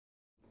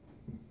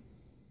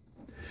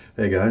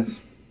Hey guys,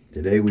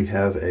 today we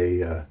have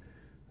a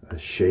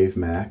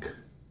Shavemac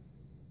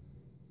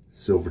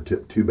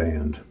Silvertip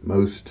 2-band.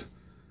 Most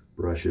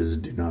brushes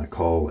do not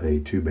call a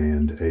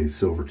 2-band a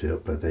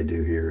Silvertip, but they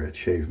do here at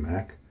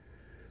Shavemac.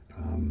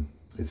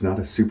 It's not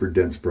a super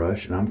dense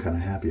brush, and I'm kind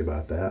of happy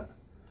about that.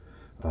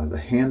 The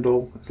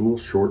handle is a little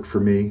short for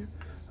me.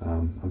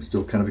 I'm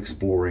still kind of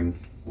exploring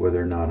whether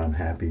or not I'm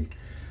happy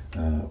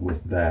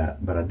with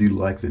that, but I do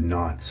like the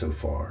knot so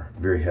far.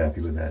 Very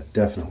happy with that,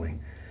 definitely.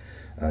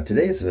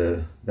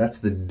 That's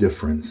the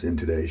difference in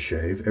today's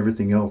shave.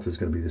 Everything else is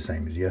going to be the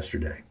same as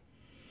yesterday.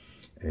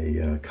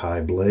 A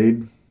Kai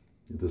blade.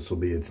 This will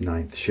be its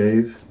 9th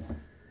shave.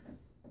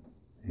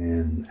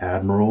 And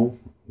Admiral,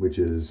 which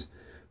is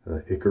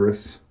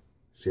Icarus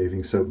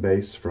shaving soap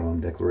base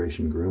from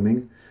Declaration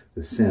Grooming.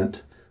 The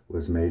scent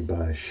was made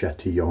by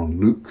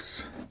Chatillon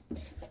Luxe.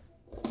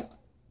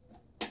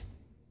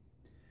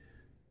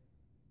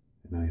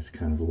 Nice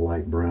kind of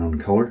light brown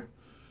color.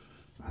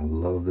 I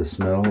love the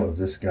smell of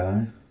this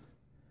guy.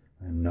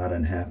 I'm not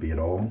unhappy at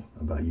all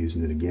about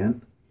using it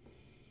again.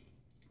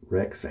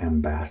 Rex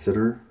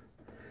Ambassador.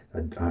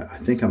 I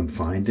think I'm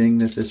finding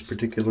that this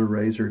particular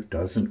razor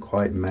doesn't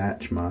quite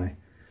match my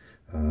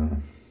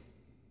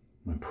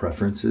my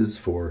preferences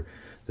for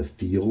the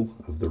feel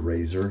of the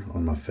razor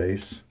on my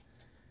face.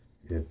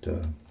 It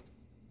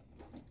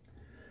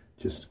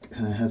just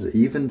kind of has an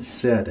even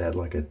set at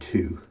like a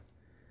 2.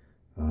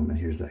 And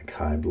here's that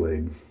Kai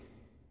blade.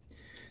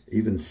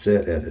 Even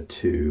set at a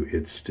 2,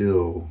 it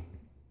still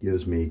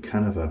gives me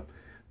kind of a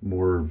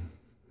more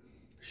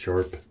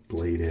sharp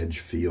blade edge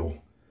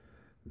feel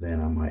than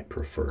I might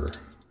prefer.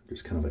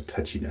 Just kind of a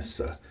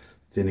touchiness,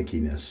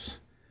 finickiness.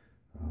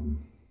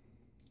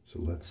 So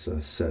let's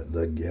set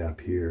the gap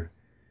here.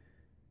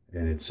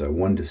 And it's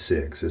 1 to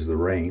 6 is the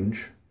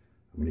range.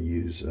 I'm going to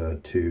use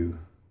 2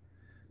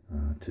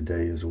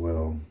 today as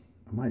well.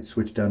 I might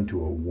switch down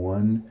to a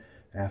 1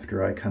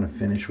 after I kind of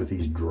finish with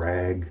these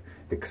drag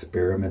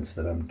experiments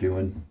that I'm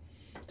doing.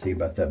 I'll tell you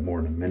about that more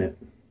in a minute.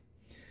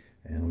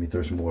 And let me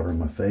throw some water in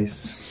my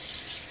face.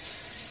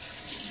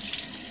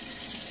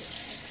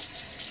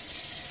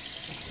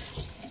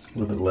 A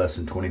little bit less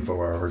than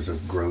 24 hours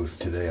of growth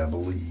today, I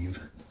believe.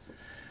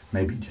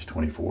 Maybe just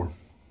 24.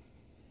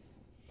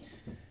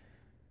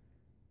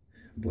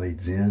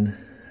 Blades in.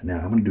 Now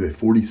I'm going to do a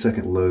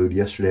 40-second load.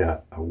 Yesterday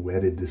I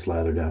wetted this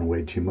lather down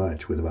way too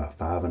much with about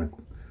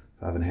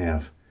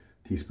 5.5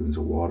 teaspoons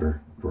of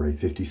water for a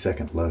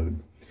 50-second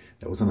load.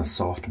 That was on a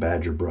soft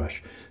Badger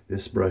brush.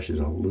 This brush is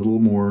a little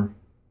more,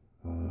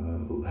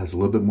 has a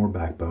little bit more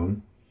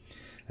backbone.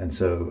 And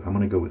so I'm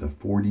going to go with a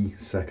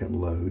 40-second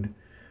load.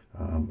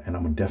 And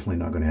I'm definitely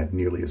not going to add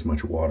nearly as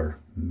much water,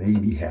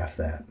 maybe half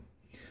that.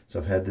 So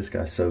I've had this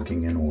guy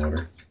soaking in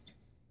water.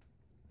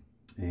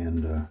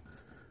 And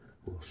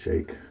we'll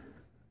shake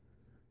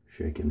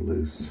and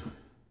loose.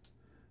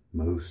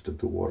 Most of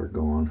the water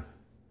gone.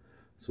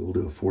 So we'll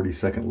do a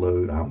 40-second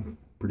load. I'm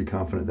pretty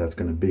confident that's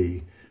going to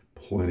be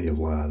plenty of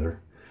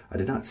lather. I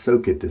did not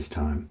soak it this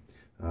time.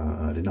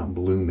 I did not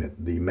bloom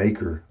it. The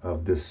maker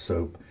of this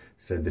soap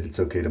said that it's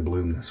okay to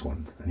bloom this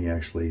one. And he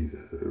actually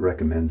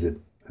recommends it,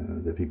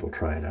 that people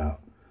try it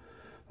out.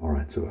 All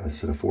right, so I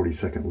set a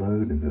 40-second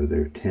load, and though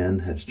there 10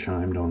 has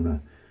chimed on the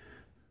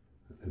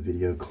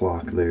video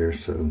clock there,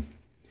 so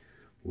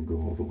we'll go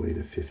all the way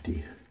to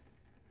 50.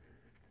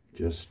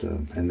 Just,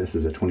 and this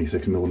is a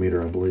 26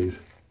 millimeter, I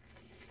believe.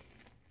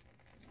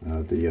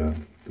 The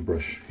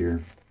brush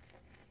here.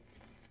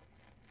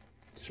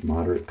 Just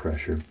moderate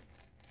pressure.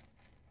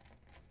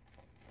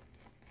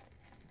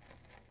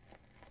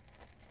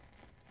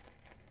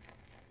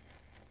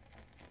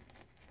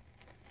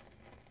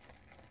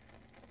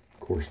 Of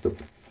course, the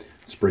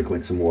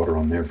sprinkling some water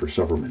on there for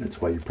several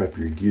minutes while you prep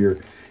your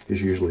gear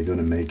is usually going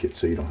to make it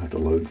so you don't have to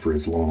load for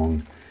as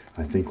long.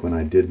 I think when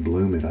I did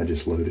bloom it, I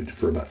just loaded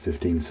for about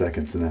 15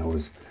 seconds, and that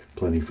was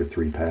plenty for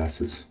 3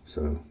 passes.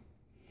 So,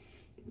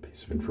 a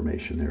piece of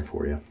information there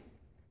for you.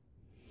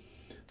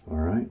 All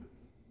right,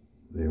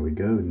 there we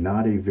go.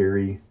 Not a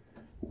very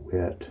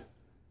wet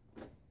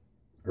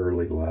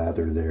early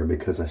lather there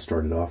because I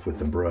started off with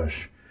the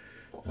brush.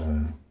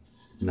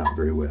 Not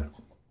very wet.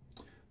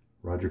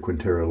 Roger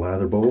Quintero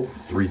lather bowl,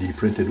 3D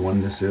printed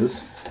one this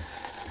is.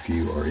 If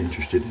you are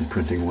interested in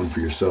printing one for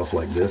yourself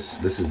like this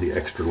is the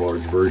extra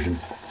large version.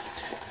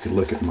 You can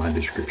look at my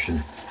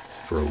description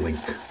for a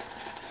link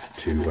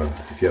to,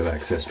 if you have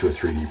access to a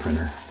 3D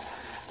printer,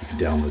 you can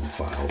download the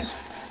files.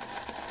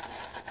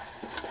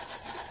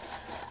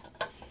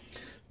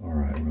 All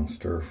right, we're going to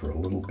stir for a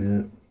little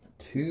bit.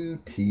 2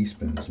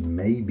 teaspoons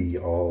may be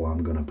all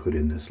I'm going to put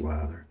in this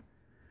lather.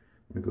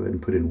 I'm going to go ahead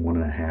and put in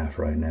 1.5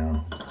 right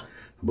now.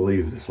 I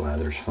believe this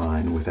lather's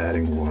fine with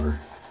adding water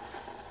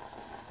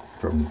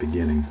from the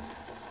beginning.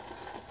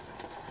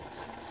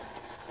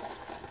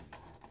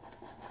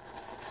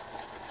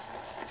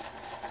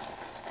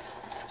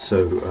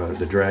 So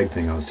the drag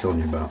thing I was telling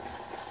you about,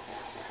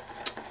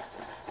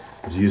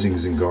 I was using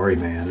Zingari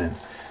Man, and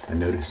I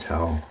noticed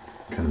how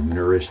kind of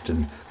nourished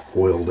and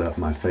oiled up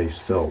my face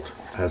felt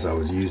as I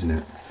was using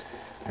it.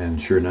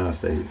 And sure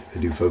enough, they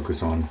do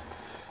focus on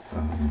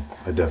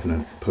a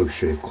definite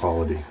post-shave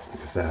quality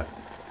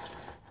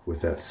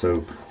with that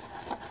soap.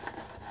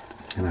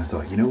 And I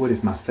thought, you know what,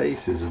 if my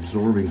face is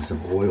absorbing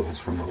some oils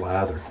from the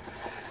lather,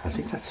 I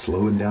think that's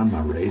slowing down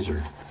my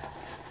razor.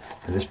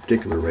 And this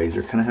particular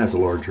razor kind of has a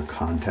larger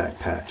contact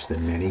patch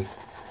than many,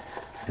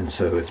 and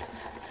so it's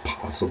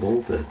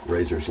possible that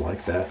razors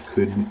like that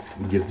could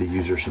give the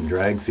user some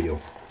drag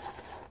feel.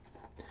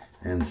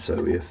 And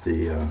so if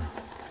the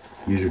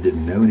user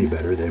didn't know any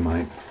better, they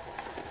might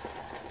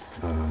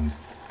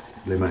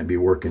be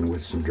working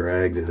with some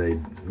drag that they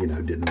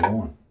didn't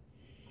want.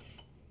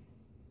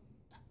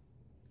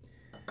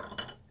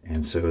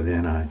 And so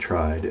then I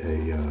tried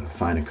a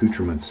fine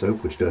accoutrement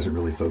soap, which doesn't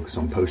really focus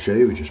on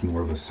post-shave. It's just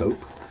more of a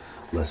soap,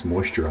 less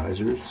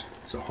moisturizers.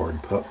 It's a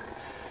hard puck.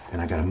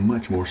 And I got a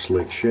much more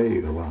slick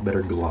shave, a lot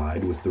better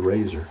glide with the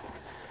razor.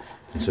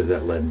 And so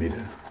that led me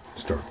to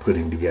start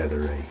putting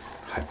together a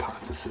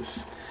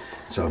hypothesis.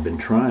 So I've been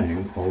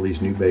trying all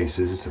these new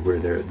bases where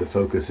the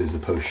focus is the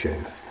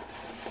post-shave,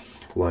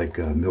 like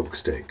Milk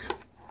Steak,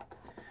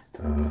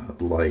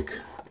 like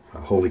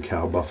Holy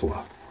Cow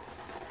Buffalo,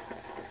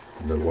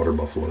 the water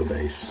buffalo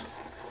base,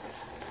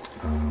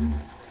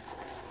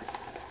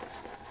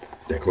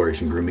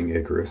 Declaration Grooming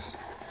Icarus,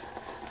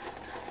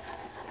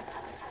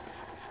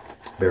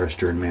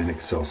 Barrister and Man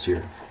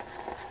Excelsior.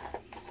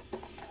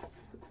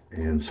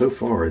 And so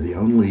far, the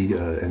only,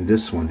 and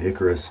this one,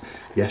 Icarus,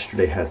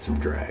 yesterday had some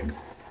drag.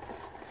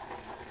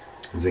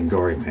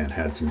 Zingari Man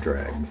had some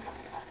drag.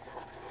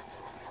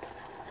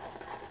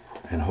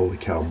 And Holy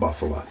Cow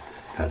Buffalo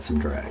had some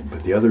drag,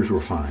 but the others were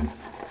fine.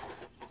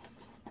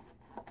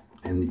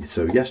 And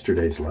so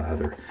yesterday's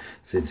lather,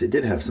 since it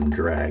did have some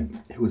drag,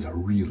 it was a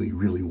really,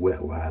 really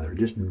wet lather,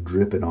 just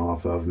dripping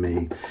off of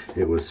me.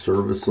 It was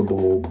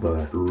serviceable,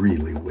 but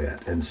really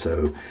wet. And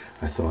so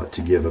I thought,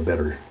 to give a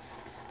better,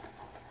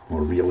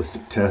 more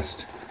realistic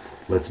test,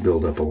 let's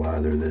build up a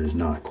lather that is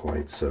not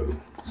quite so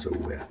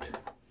wet.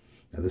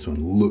 Now this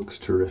one looks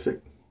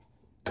terrific.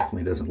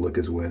 Definitely doesn't look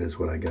as wet as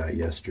what I got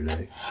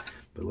yesterday,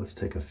 but let's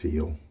take a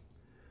feel.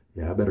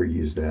 Yeah, I better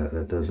use that.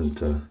 That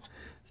doesn't,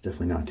 it's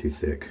definitely not too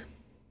thick.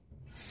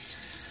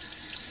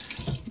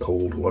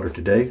 Cold water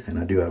today, and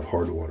I do have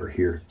hard water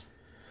here.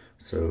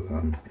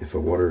 So if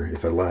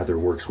a lather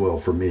works well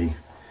for me,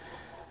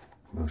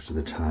 most of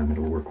the time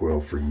it'll work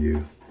well for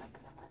you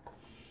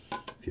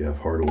if you have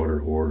hard water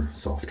or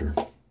softer.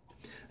 I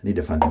need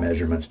to find the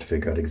measurements to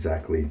figure out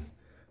exactly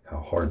how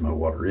hard my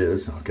water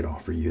is. I can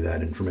offer you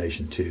that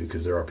information too,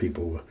 because there are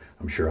people,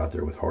 I'm sure, out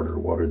there with harder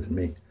water than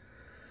me.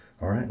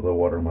 All right, a little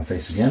water on my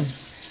face again.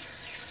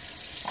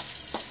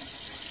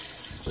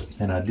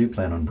 And I do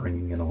plan on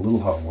bringing in a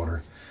little hot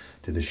water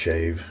to the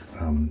shave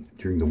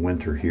during the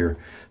winter here,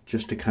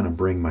 just to kind of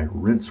bring my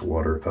rinse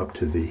water up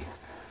to the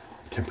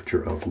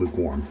temperature of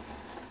lukewarm.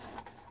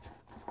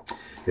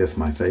 If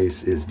my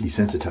face is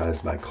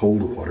desensitized by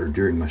cold water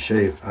during my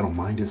shave, I don't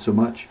mind it so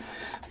much,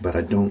 but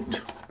I don't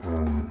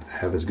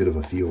have as good of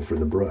a feel for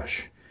the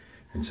brush.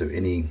 And so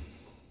any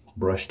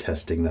brush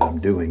testing that I'm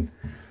doing,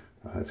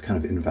 it's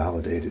kind of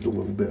invalidated a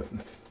little bit.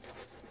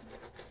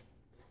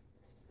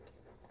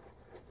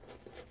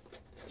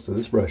 So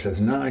this brush has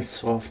nice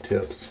soft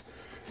tips.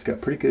 It's got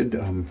pretty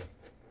good,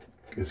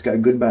 it's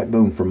got good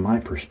backbone from my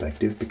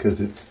perspective, because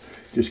it's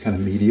just kind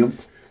of medium.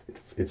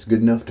 It's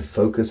good enough to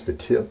focus the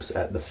tips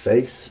at the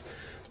face.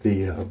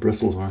 The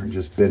bristles aren't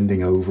just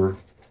bending over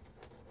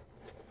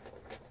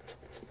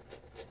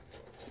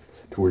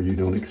to where you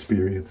don't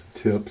experience the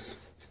tips.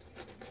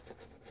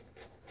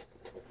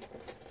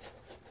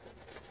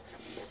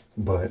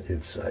 But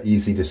it's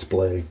easy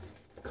display,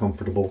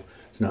 comfortable.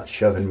 It's not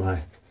shoving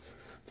my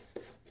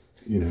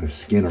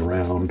skin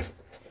around.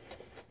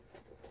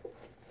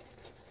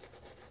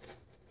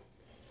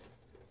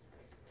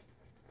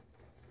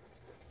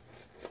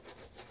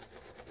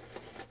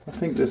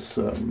 I think this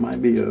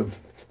might be a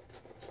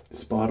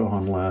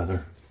spot-on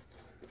lather.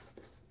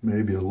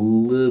 Maybe a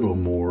little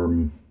more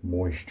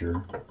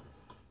moisture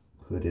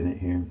put in it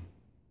here.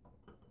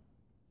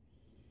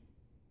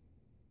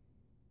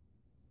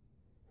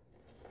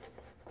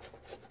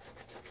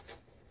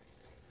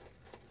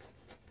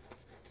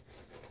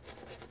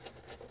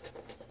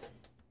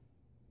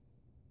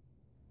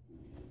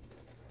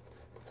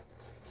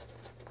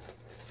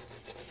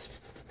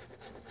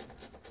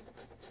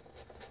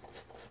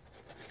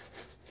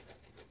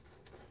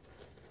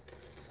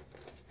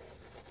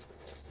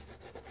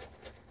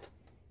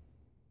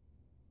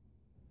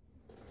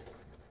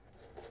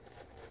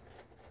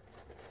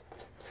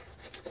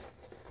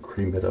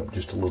 Cream it up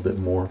just a little bit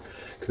more,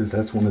 because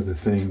that's one of the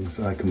things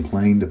I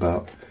complained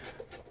about,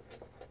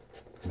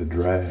 the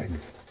drag,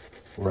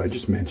 or I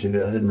just mentioned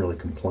it. I didn't really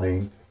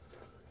complain.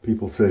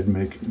 People said,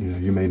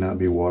 you may not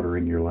be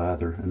watering your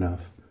lather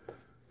enough,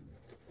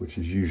 which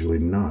is usually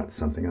not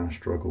something I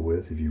struggle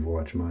with if you've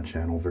watched my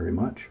channel very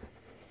much.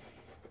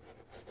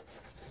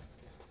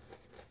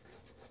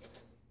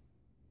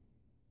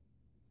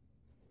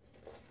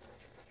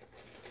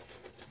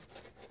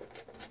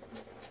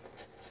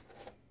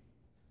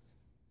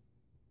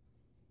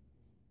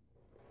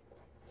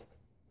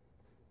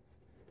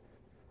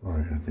 All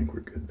right, I think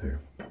we're good there.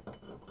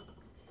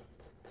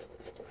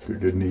 We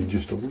did need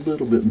just a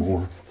little bit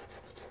more.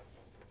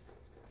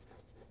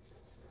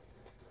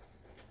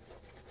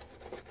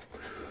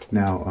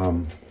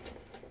 Now,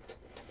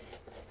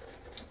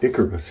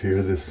 Icarus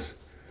here, this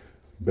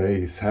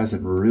base,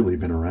 hasn't really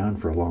been around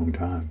for a long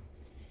time,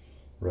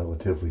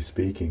 relatively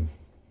speaking.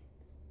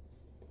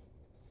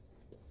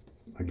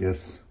 I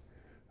guess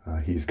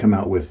he's come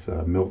out with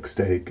milk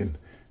steak and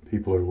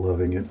people are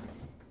loving it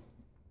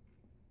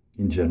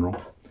in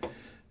general.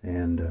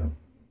 And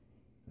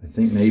I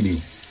think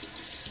maybe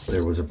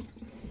there was a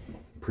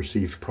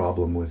perceived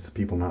problem with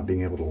people not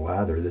being able to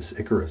lather this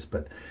Icarus,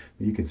 but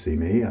you can see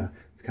me,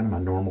 it's kind of my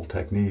normal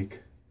technique.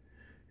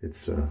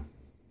 It's a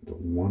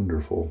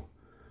wonderful,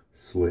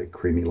 slick,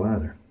 creamy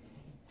lather.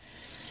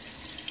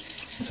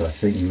 So I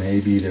think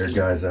maybe there are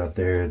guys out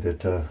there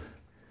that, I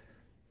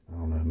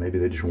don't know, maybe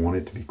they just want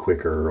it to be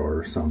quicker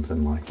or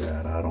something like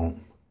that. I don't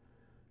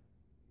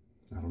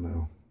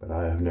know, but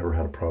I have never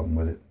had a problem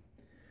with it.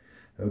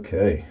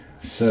 Okay,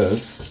 so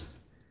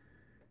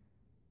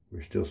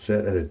we're still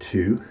set at a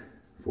 2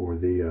 for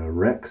the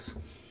Rex,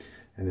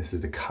 and this is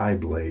the Kai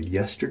blade.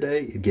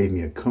 Yesterday, it gave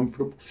me a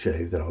comfortable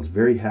shave that I was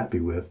very happy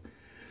with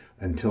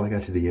until I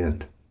got to the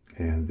end,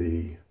 and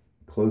the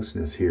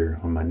closeness here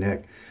on my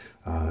neck,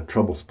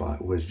 trouble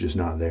spot was just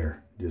not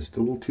there. Just a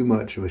little too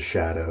much of a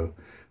shadow,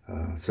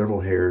 several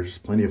hairs,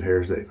 plenty of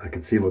hairs that I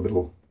could see a little bit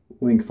of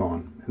length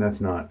on, and that's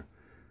not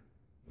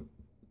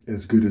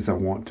as good as I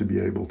want to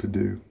be able to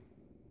do.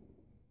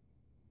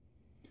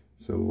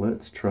 So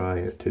let's try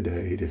it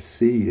today to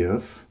see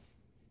if,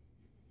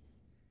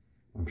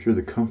 I'm sure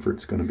the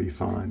comfort's going to be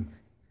fine,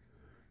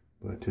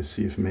 but to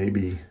see if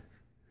maybe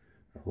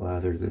a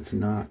lather that's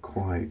not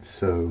quite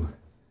so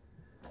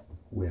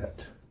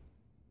wet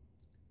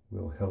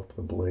will help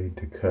the blade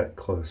to cut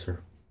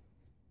closer.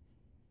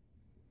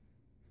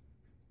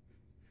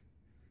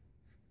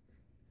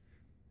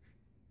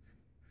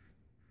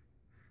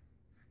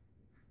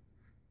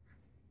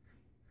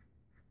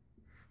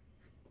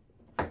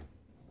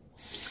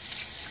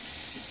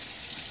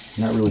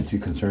 Not really too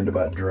concerned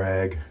about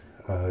drag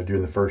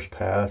during the first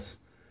pass.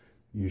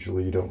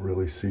 Usually you don't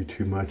really see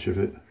too much of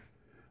it.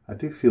 I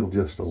do feel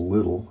just a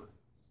little,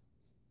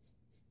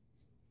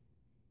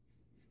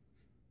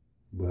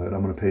 but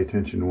I'm going to pay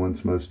attention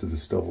once most of the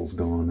stubble's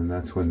gone, and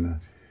that's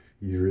when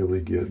you really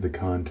get the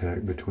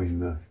contact between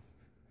the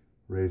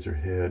razor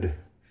head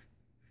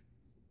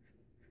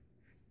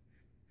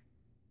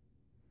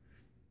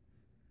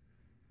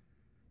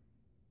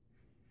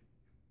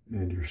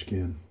and your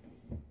skin.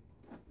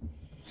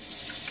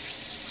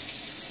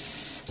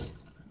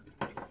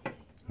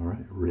 All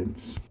right,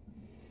 rinse.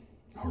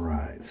 All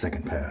right,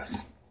 second pass.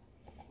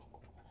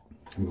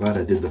 I'm glad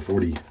I did the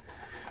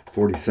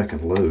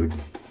 40-second load.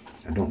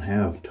 I don't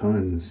have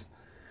tons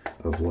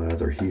of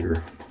lather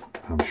here.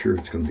 I'm sure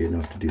it's going to be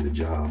enough to do the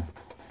job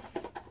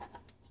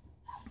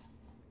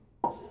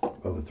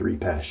of a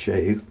 3-pass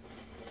shave.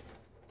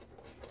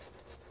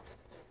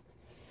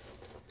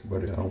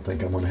 But I don't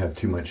think I'm going to have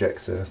too much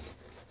excess.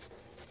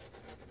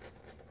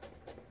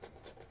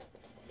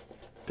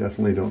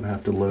 Definitely don't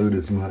have to load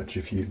as much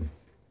if you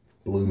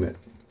bloom it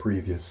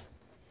previous.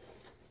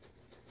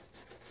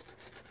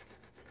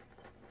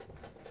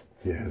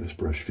 Yeah, this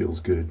brush feels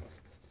good.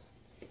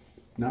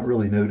 Not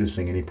really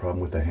noticing any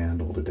problem with the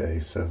handle today,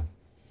 so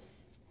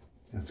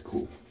that's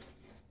cool.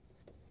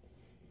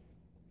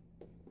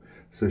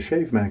 So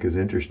Shavemac is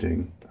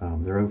interesting.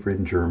 They're over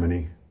in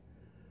Germany,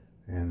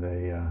 and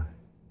they are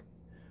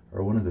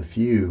one of the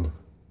few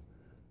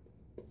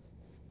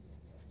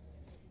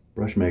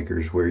brush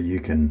makers where you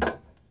can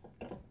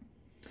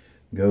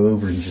go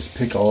over and just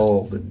pick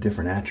all the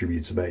different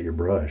attributes about your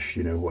brush.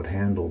 You know, what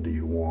handle do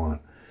you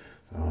want?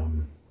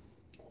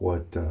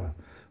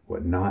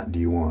 What knot do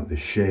you want? The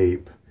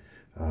shape,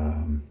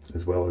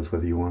 as well as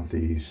whether you want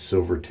the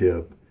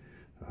Silvertip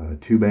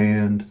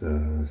 2-band,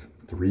 the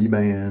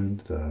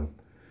 3-band.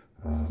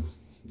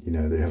 You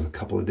know, they have a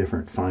couple of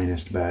different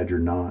finest badger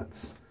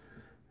knots,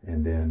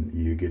 and then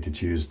you get to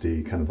choose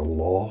the kind of the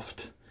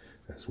loft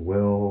as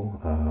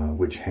well,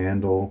 which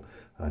handle,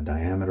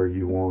 diameter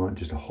you want,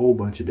 just a whole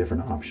bunch of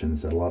different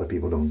options that a lot of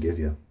people don't give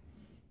you.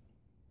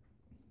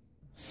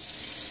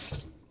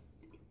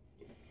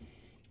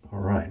 All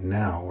right,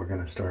 now we're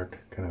going to start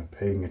kind of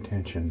paying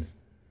attention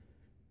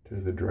to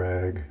the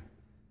drag,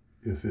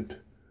 if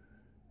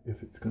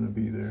it's going to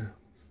be there.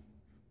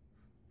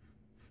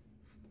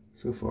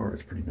 So far,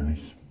 it's pretty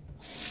nice.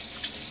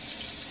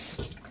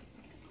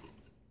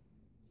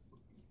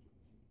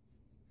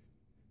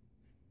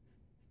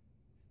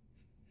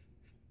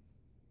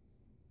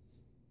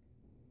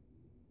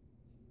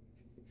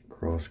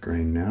 Cross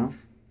grain now.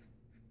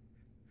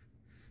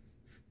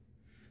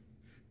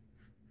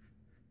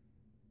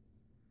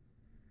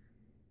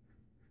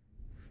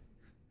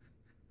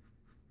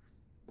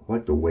 I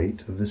like the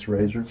weight of this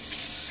razor.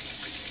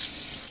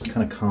 It's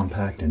kind of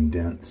compact and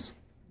dense.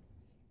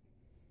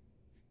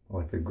 I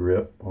like the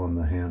grip on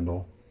the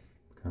handle.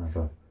 Kind of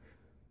a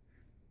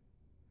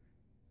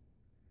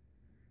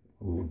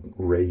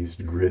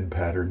raised grid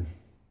pattern.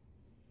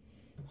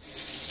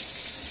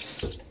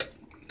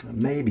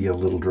 Maybe a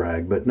little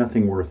drag, but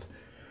nothing worth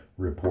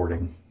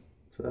reporting.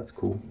 So that's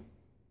cool.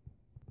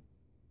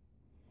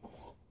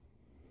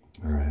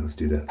 All right, let's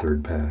do that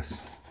third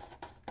pass.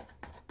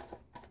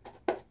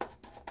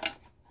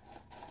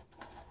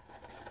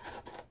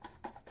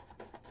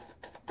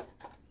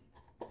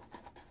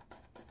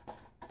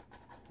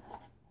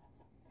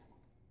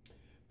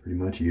 Pretty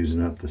much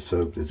using up the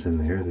soap that's in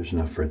there. There's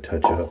enough for a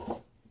touch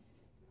up.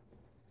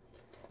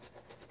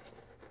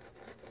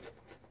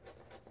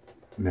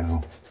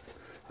 Now,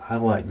 I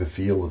like the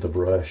feel of the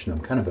brush, and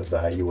I'm kind of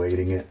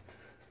evaluating it.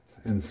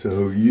 And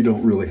so you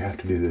don't really have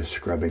to do this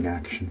scrubbing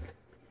action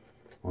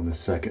on the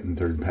second and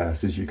third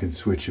passes. You can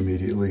switch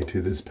immediately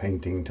to this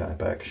painting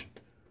type action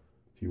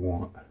if you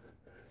want.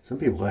 Some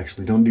people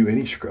actually don't do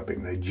any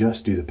scrubbing. They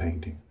just do the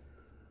painting.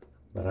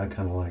 But I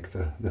kind of like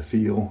the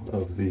feel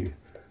of the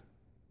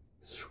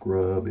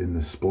scrub in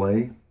the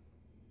splay.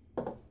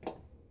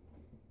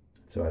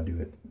 So I do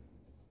it.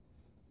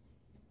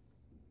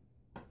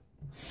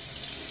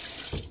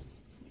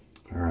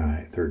 All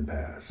right, third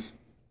pass.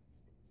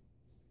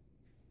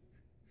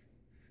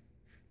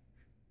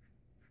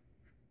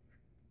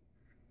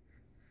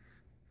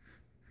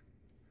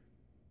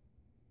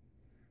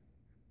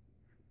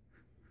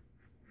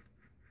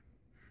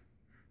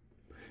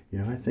 You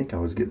know, I think I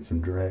was getting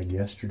some drag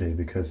yesterday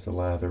because the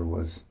lather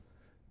was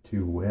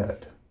too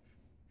wet.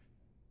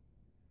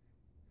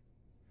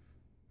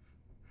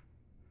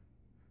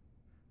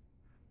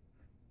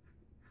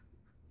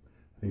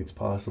 I think it's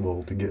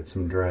possible to get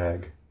some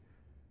drag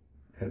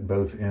at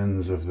both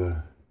ends of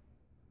the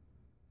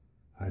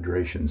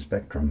hydration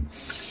spectrum.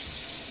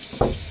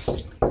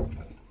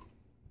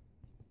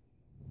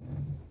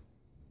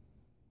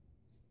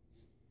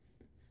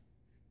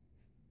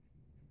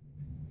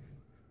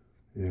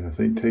 Yeah, I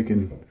think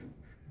taking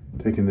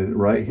it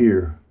right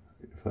here,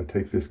 if I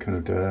take this kind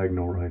of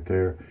diagonal right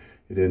there,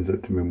 it ends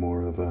up to be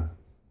more of a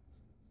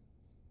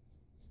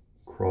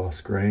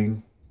cross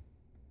grain.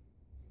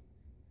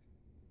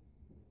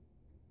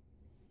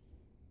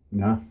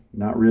 No,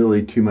 not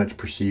really too much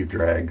perceived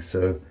drag.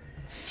 So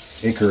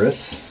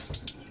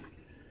Icarus,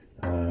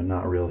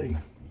 not really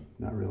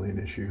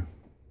an issue.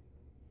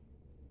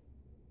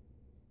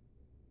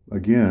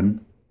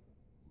 Again,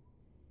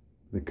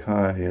 the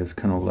Kai has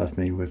kind of left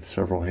me with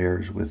several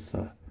hairs with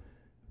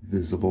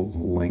visible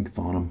length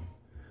on them.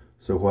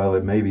 So while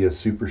it may be a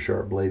super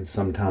sharp blade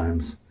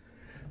sometimes,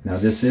 now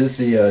this is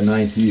the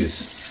 9th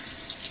use.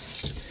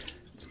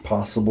 It's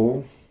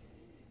possible,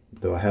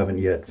 though I haven't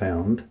yet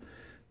found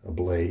a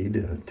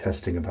blade,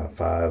 testing about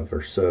 5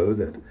 or so,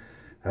 that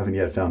I haven't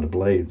yet found a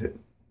blade that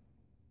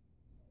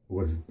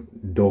was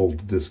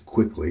dulled this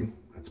quickly.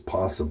 That's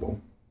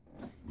possible.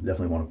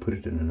 Definitely want to put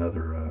it in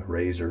another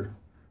razor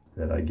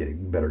that I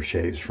get better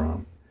shaves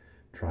from.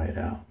 Try it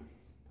out.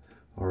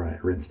 All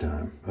right, rinse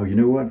time. Oh, you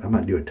know what? I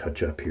might do a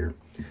touch up here.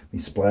 Let me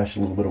splash a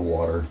little bit of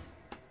water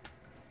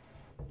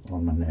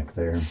on my neck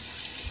there.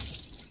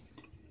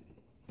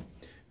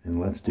 And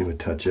let's do a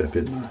touch up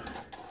in my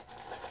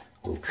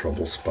little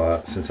trouble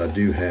spot, since I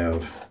do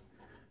have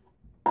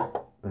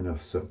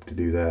enough soap to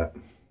do that.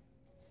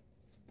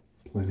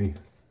 Plenty.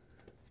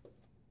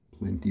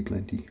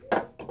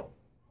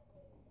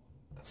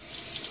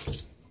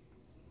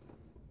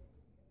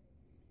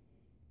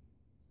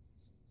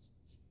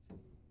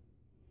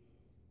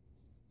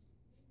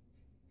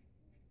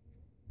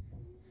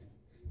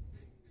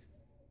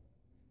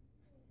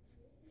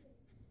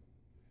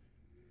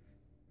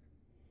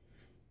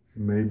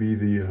 Maybe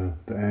the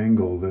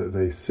angle that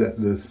they set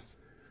this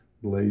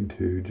blade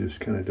to just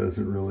kind of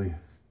doesn't really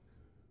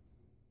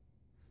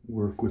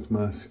work with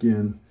my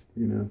skin,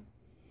 you know.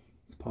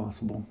 It's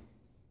possible.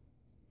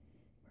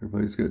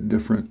 Everybody's got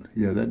different,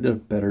 yeah, that does a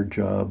better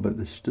job, but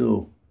there's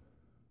still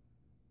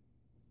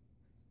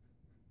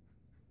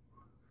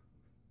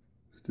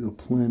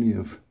plenty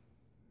of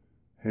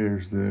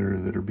hairs there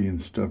that are being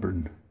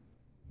stubborn.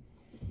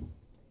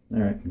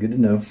 All right, good to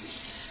know.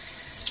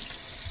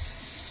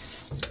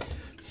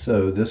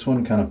 So this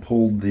one kind of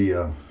pulled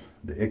the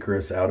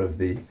Icarus out of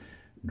the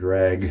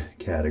drag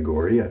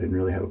category. I didn't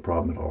really have a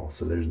problem at all.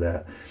 So there's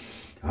that.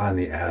 And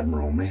the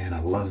Admiral, man,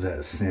 I love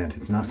that scent.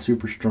 It's not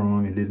super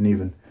strong. It didn't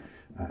even,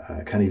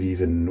 I kind of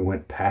even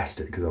went past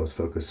it because I was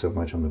focused so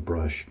much on the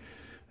brush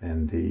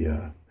and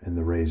the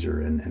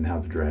razor and how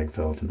the drag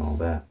felt and all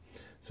that.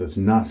 So it's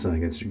not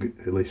something that's,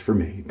 at least for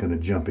me, going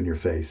to jump in your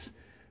face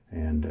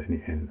and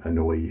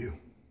annoy you.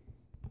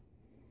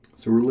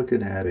 So we're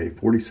looking at a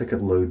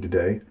 40-second load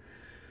today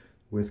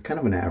with kind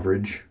of an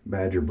average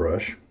badger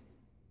brush.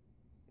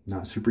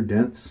 Not super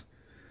dense,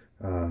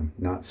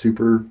 not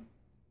super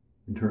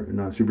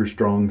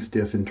strong,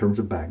 stiff in terms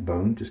of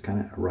backbone, just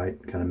kind of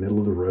right, kind of middle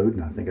of the road,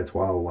 and I think that's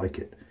why I like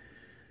it.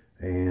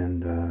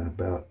 And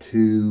about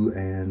 2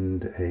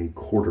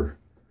 1/4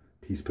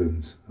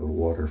 teaspoons of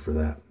water for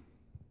that.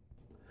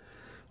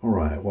 All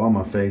right, while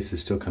my face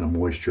is still kind of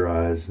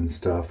moisturized and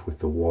stuff with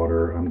the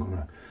water, I'm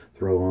gonna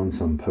throw on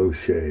some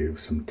post-shave,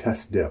 some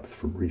test depth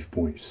from Reef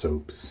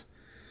soaps.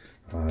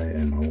 I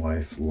and my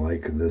wife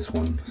like this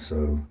one,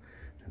 so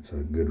That's a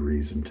good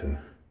reason to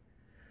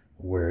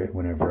wear it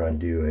whenever I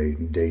do a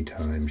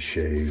daytime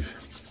shave.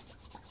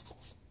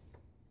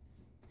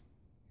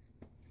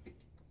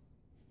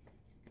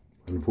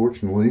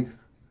 Unfortunately,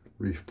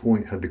 Reef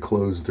Point had to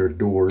close their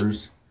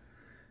doors,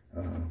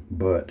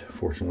 but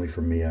fortunately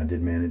for me, I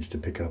did manage to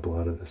pick up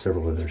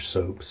several of their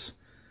soaps.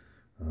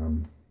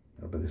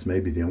 But this may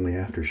be the only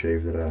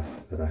aftershave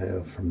that I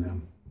have from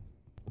them.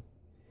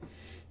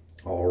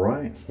 All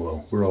right,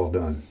 well, we're all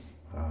done.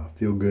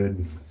 Feel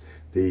good.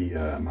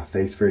 My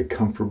face very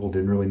comfortable.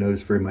 Didn't really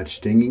notice very much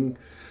stinging.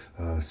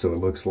 So it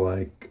looks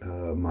like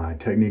my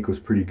technique was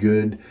pretty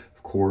good.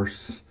 Of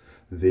course,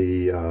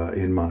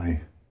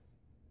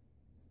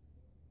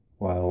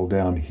 while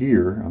down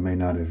here, I may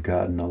not have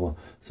gotten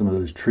some of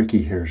those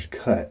tricky hairs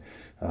cut.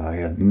 I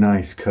had a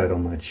nice cut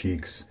on my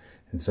cheeks,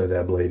 and so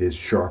that blade is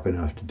sharp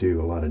enough to do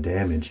a lot of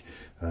damage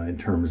in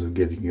terms of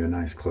giving you a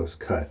nice close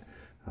cut.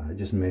 I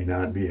just may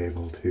not be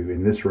able to,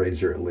 in this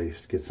razor at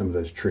least, get some of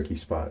those tricky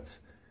spots.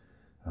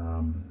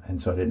 And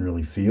so I didn't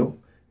really feel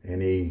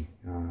any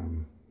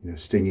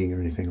stinging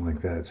or anything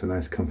like that. It's a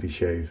nice comfy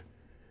shave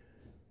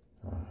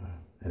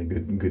and a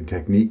good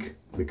technique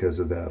because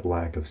of that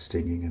lack of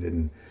stinging. I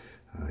didn't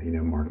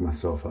mark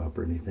myself up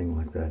or anything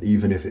like that,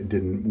 even if it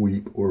didn't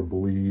weep or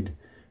bleed.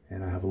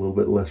 And I have a little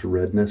bit less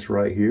redness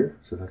right here,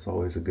 so that's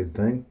always a good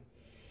thing.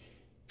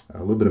 A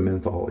little bit of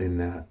menthol in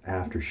that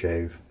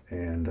aftershave,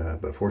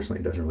 but fortunately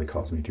it doesn't really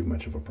cause me too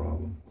much of a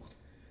problem.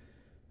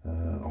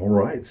 All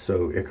right,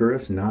 so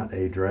Icarus, not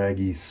a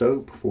draggy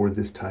soap for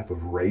this type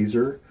of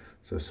razor.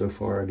 So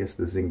far I guess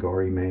the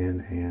Zingari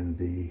Man and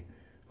the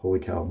Holy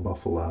Cow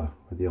Buffalo are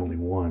the only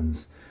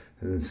ones.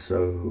 And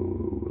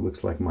so it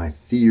looks like my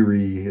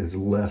theory is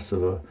less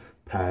of a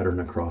pattern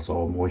across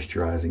all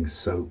moisturizing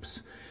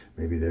soaps.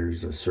 Maybe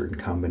there's a certain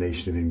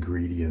combination of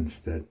ingredients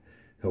that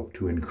help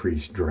to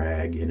increase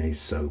drag in a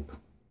soap.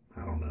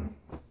 I don't know.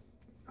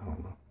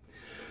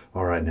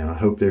 All right, now I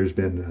hope there's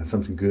been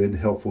something good,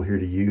 helpful here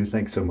to you.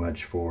 Thanks so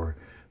much for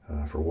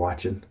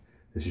watching.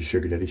 This is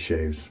Sugar Daddy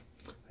Shaves.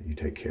 You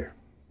take care.